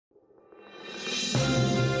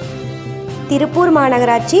திருப்பூர்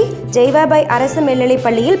மாநகராட்சி ஜெய்வாபாய் அரசு மேல்நிலைப்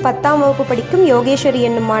பள்ளியில் 10ஆம் வகுப்பு படிக்கும் யோகேஸ்வரி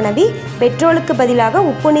என்னும் மாணவி பெட்ரோலுக்கு பதிலாக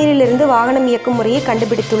உப்பு நீரிலிருந்து வாகனம் இயக்கும் முறையை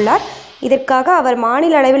கண்டுபிடித்துள்ளார். இதற்காக அவர்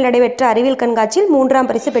மாநில அளவில் நடைபெற்ற அறிவியல் கண்காட்சியில் 3ஆம்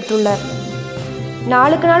பரிசு பெற்றுள்ளார்.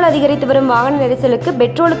 நாளுக்கு நாள் அதிகரித்து வரும் வாகன நெரிசலுக்கு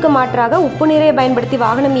பெட்ரோலுக்கு மாற்றாக உப்பு நீரை பயன்படுத்தி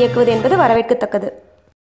வாகனம் இயக்குவது என்பது வரவேற்கத்தக்கது.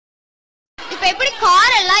 எப்படி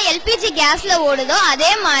கார் எல்லாம் எல்பிஜி கேஸ்ல ஓடுதோ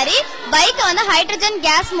அதே மாதிரி பைக் ஹைட்ரஜன்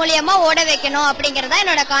கேஸ் மூலமா ஓட வைக்கணும் அப்படிங்கறத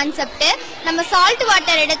என்னோட கான்செப்ட். நம்ம சால்ட்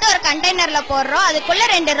வாட்டர் எடுத்து ஒரு கண்டெய்னர்ல போடுறோம், அதுக்குள்ள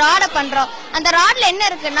 2 ராட பண்றோம். அந்த ராட்ல என்ன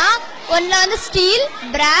இருக்குன்னா ஒன்னுல ஸ்டீல்,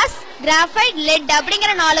 பிராஸ், கிராஃபைட், லெட்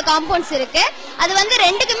அப்படிங்கிற 4 காம்பவுண்ட்ஸ் இருக்கு. அது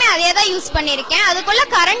ரெண்டுக்குமே அதே தான் யூஸ் பண்ணிருக்கேன். அதுக்குள்ள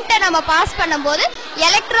கரண்ட்டை நம்ம பாஸ் பண்ணும்போது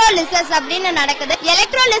எலக்ட்ரோலிசிஸ் அப்படின்னு நடக்குது.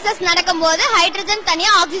 எலக்ட்ரோலிசிஸ் நடக்கும்போது ஹைட்ரஜன்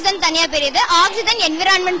தனியா, ஆக்சிஜன் தனியா பிரியுது. ஆக்சிஜன்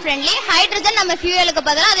என்விரான்மெண்ட் ஃப்ரெண்ட்லி, ஹைட்ரஜன் நம்ம ஃபியூயலுக்கு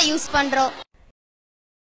பதிலா அதை யூஸ் பண்றோம்.